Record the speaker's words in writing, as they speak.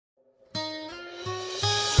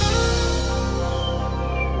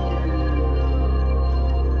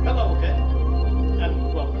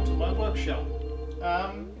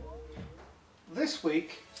last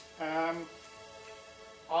week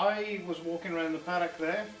I was walking around the paddock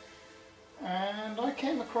there and I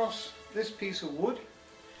came across this piece of wood,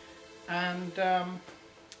 and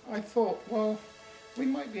I thought, well, we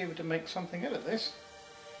might be able to make something out of this.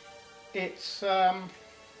 It's, if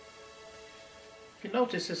you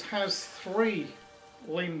notice, this has 3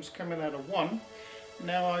 limbs coming out of one.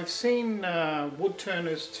 Now I've seen wood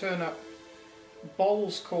turners turn up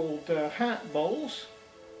bowls called hat bowls,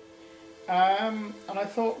 and I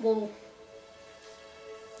thought, well,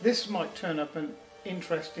 this might turn up an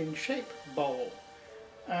interesting shape bowl,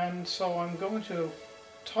 and so I'm going to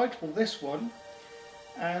title this one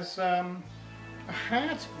as a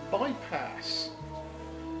hat bypass,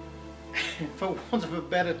 for want of a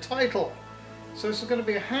better title. So this is going to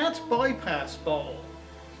be a hat bypass bowl.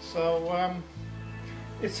 So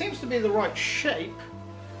it seems to be the right shape,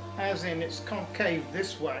 as in it's concave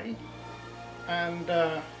this way and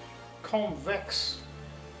convex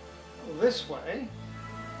this way,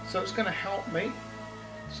 so it's going to help me.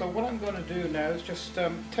 So what I'm going to do now is just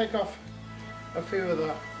take off a few of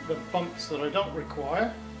the bumps that I don't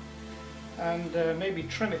require, and maybe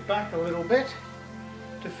trim it back a little bit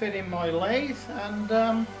to fit in my lathe,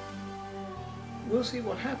 and we'll see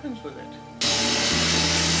what happens with it.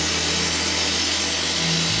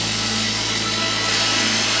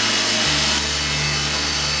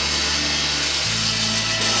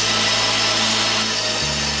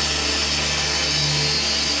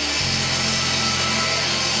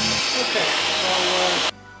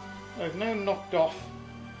 I've now knocked off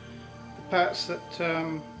the parts that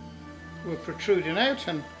were protruding out,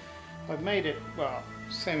 and I've made it, well,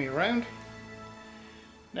 semi-round.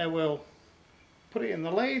 Now we'll put it in the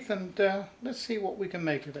lathe and let's see what we can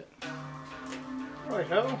make of it.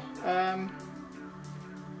 Righto,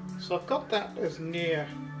 so I've got that as near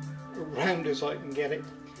round as I can get it,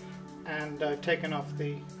 and I've taken off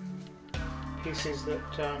the pieces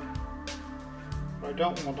that I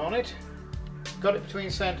don't want on it. Got it between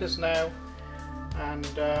centres now, and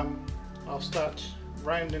I'll start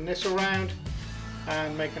rounding this around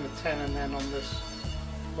and making a 10 and then on this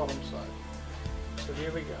bottom side. So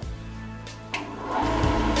here we go.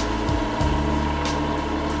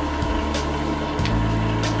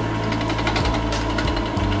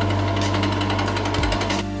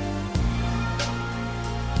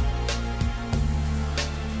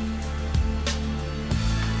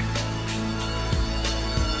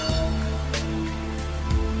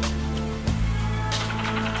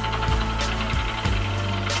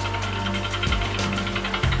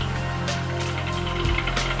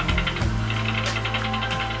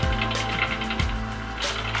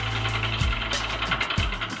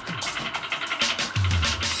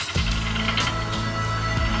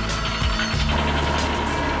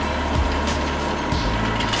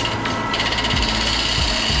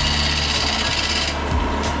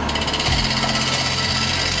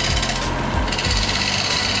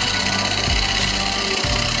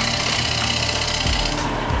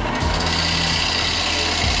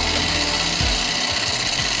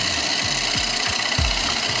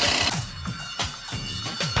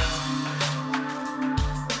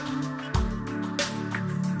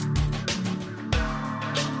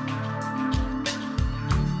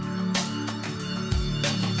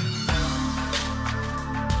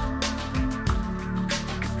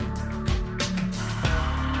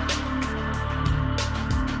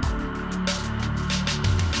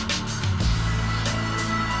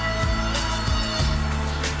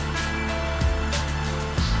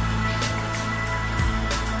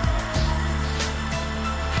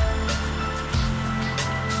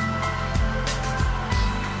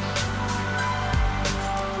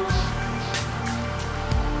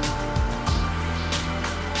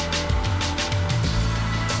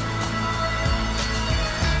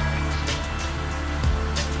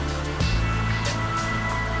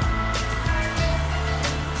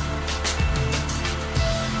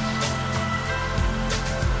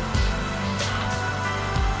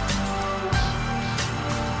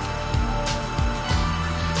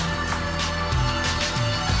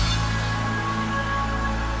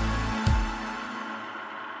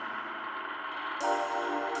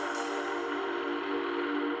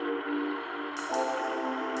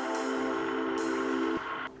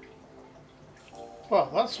 Well,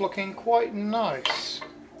 that's looking quite nice.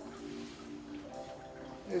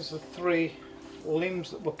 There's the 3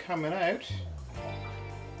 limbs that were coming out,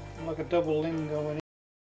 like a double limb going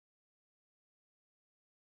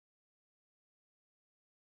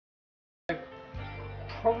in. I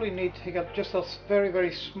probably need to get just a very,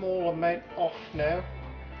 very small amount off now,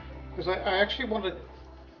 because I actually want to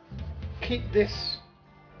keep this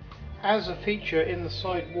as a feature in the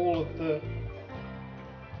side wall of the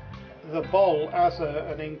bowl as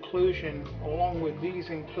an inclusion, along with these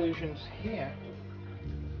inclusions here.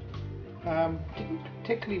 Didn't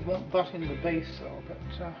particularly want that in the base though, but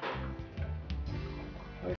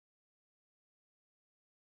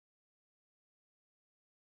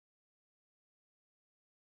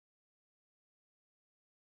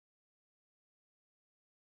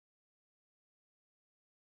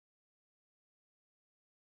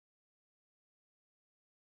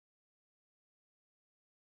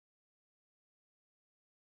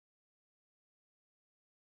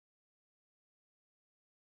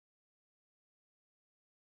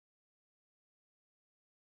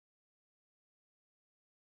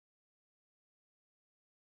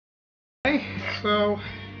okay, so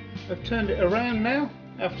I've turned it around now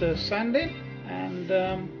after sanding, and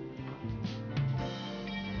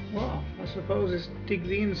well, I suppose it's dig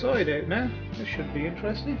the inside out now. This should be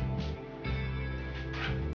interesting.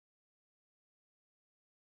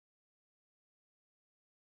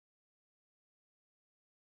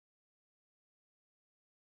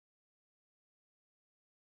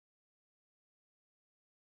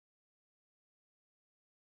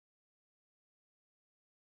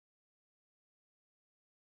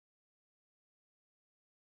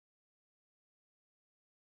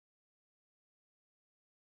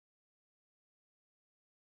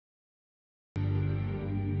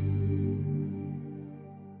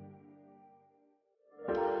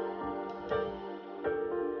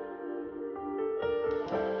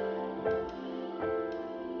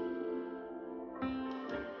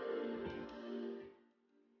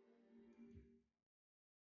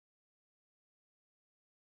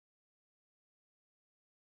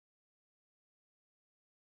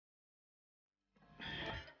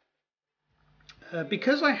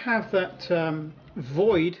 Because I have that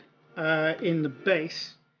void in the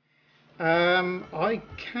base, I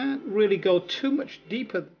can't really go too much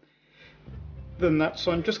deeper than that,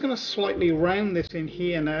 so I'm just going to slightly round this in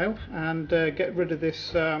here now and get rid of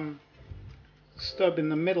this stub in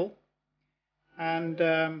the middle, and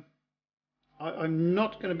I'm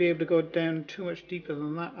not going to be able to go down too much deeper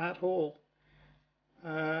than that at all.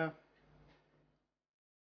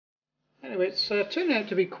 Anyway, it's turned out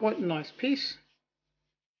to be quite a nice piece.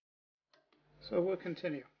 So we'll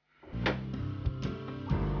continue.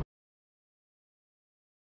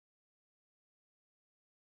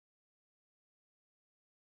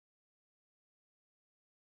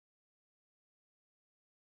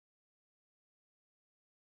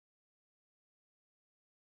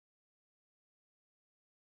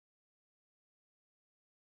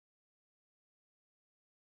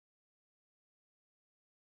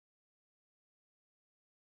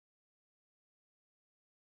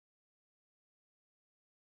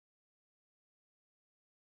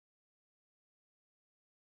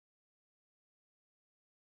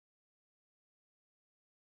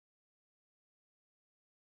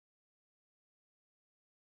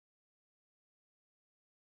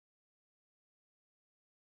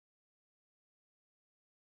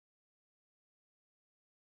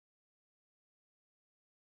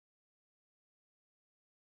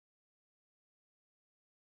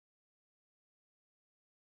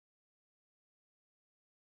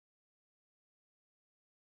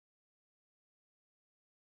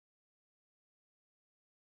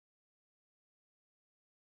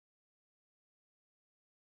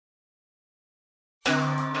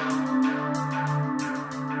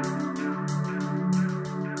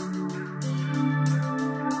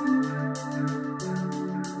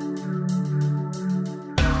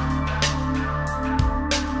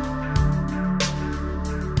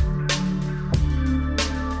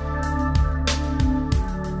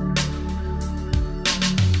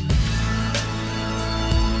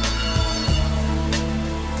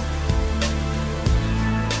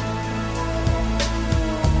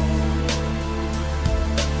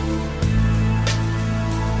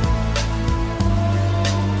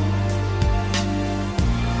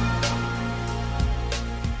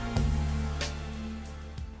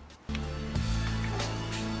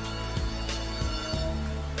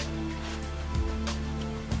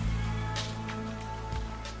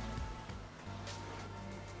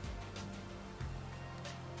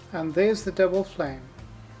 And there's the double flame.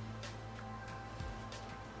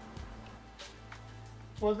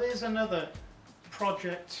 Well, there's another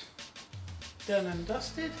project done and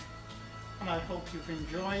dusted, and I hope you've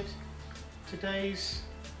enjoyed today's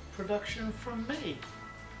production from me.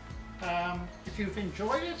 If you've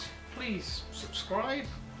enjoyed it, please subscribe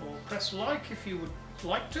or press like if you would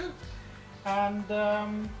like to. And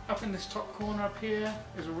up in this top corner up here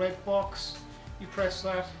is a red box. You press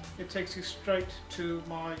that, it takes you straight to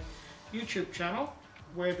my YouTube channel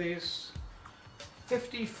where there's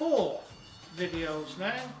 54 videos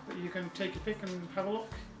now, but you can take a pick and have a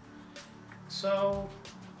look. So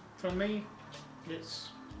from me, it's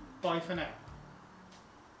bye for now.